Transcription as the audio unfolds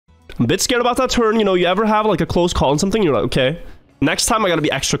I'm a bit scared about that turn. You know, you ever have like a close call on something, you're like, okay, next time I gotta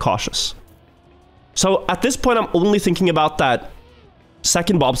be extra cautious. So at this point, I'm only thinking about that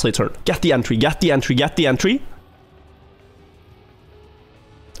second bobsleigh turn. Get the entry, get the entry, get the entry.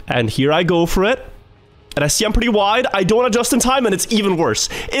 And here I go for it. And I see I'm pretty wide. I don't adjust in time, and it's even worse.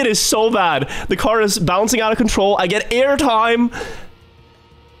 It is so bad. The car is bouncing out of control. I get air time.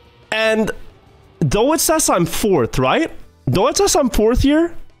 And though it says I'm fourth, right? Though it says I'm fourth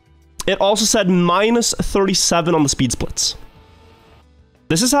here, it also said minus 37 on the speed splits.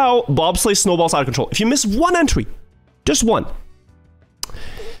 This is how bobsleigh snowballs out of control. If you miss one entry, just one,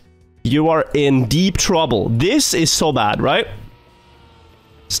 you are in deep trouble. This is so bad, right?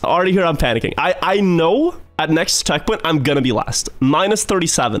 So already here I'm panicking. I know at next checkpoint I'm gonna be last. Minus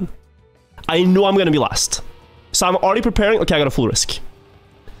 37. I know I'm gonna be last. So I'm already preparing. Okay, I got a full risk.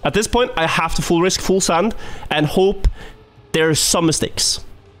 At this point, I have to full risk, full sand, and hope there's some mistakes.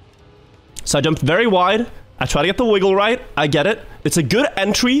 So I jumped very wide. I try to get the wiggle right. I get it. It's a good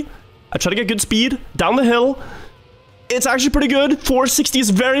entry. I try to get good speed down the hill. It's actually pretty good. 460 is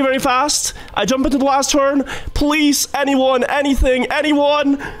very, very fast. I jump into the last turn. Please, anyone, anything,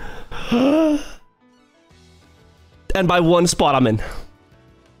 anyone. And by one spot, I'm in.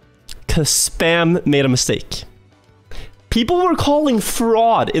 Because Spam made a mistake. People were calling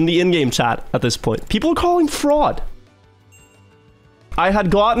fraud in the in-game chat at this point. People were calling fraud. I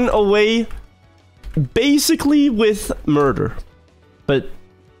had gotten away basically with murder. But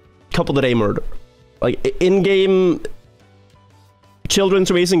couple of day murder. Like in-game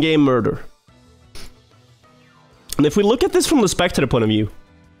children's racing game murder. And if we look at this from the spectator point of view,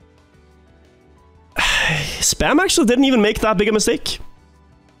 Spam actually didn't even make that big a mistake.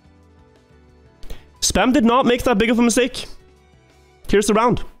 Spam did not make that big of a mistake. Here's the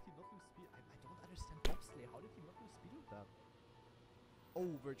round. Oh,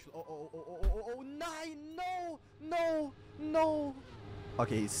 Wirtual. Oh, no.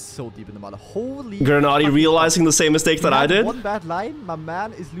 Okay, he's so deep in the mud. Holy... Granati realizing the same mistake that I did. One bad line, my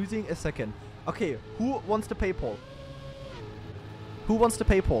man is losing a second. Okay, who wants to pay Paul? Who wants to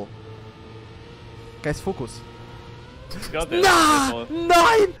pay Paul? Guys, focus. Nah!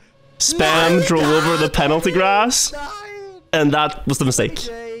 9! Spam drove over the penalty grass. 9! And that was the mistake.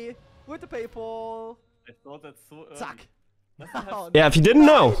 Okay, with the pay Paul. Zack. Yeah, if you didn't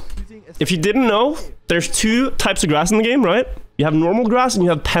know, there's two types of grass in the game, right? You have normal grass and you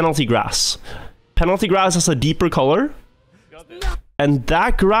have penalty grass. Penalty grass has a deeper color. And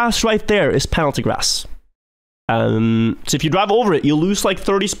that grass right there is penalty grass. So if you drive over it, you'll lose like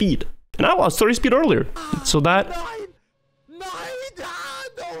 30 speed. And I lost 30 speed earlier. So that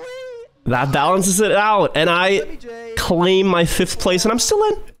balances it out. And I claim my 5th place and I'm still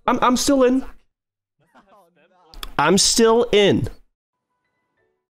in. I'm still in. I'm still in.